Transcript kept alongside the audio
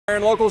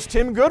Marion Local's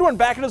Tim Goodwin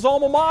back at his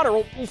alma mater.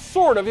 Well,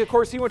 sort of. Of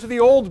course, he went to the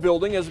old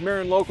building as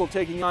Marion Local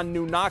taking on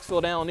New Knoxville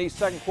at Allen East.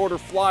 Second quarter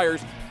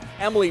Flyers.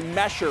 Emily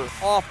Mesher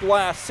off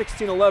glass,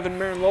 16-11,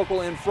 Marion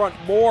Local in front.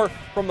 More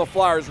from the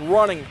Flyers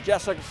running.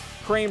 Jessica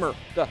Kramer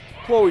to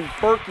Chloe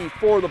Berkey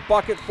for the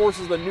bucket,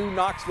 forces the New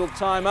Knoxville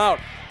timeout.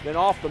 Then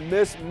off the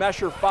miss,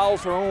 Mesher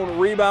fouls her own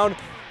rebound,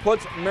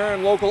 puts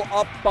Marion Local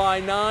up by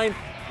 9.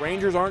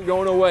 Rangers aren't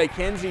going away.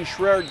 Kenzie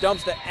Schreier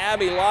dumps to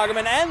Abby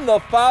Lagerman, and the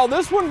foul.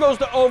 This one goes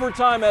to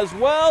overtime as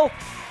well.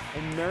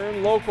 And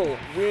Marion Local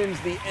wins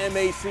the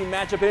MAC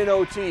matchup in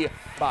OT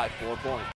by 4 points.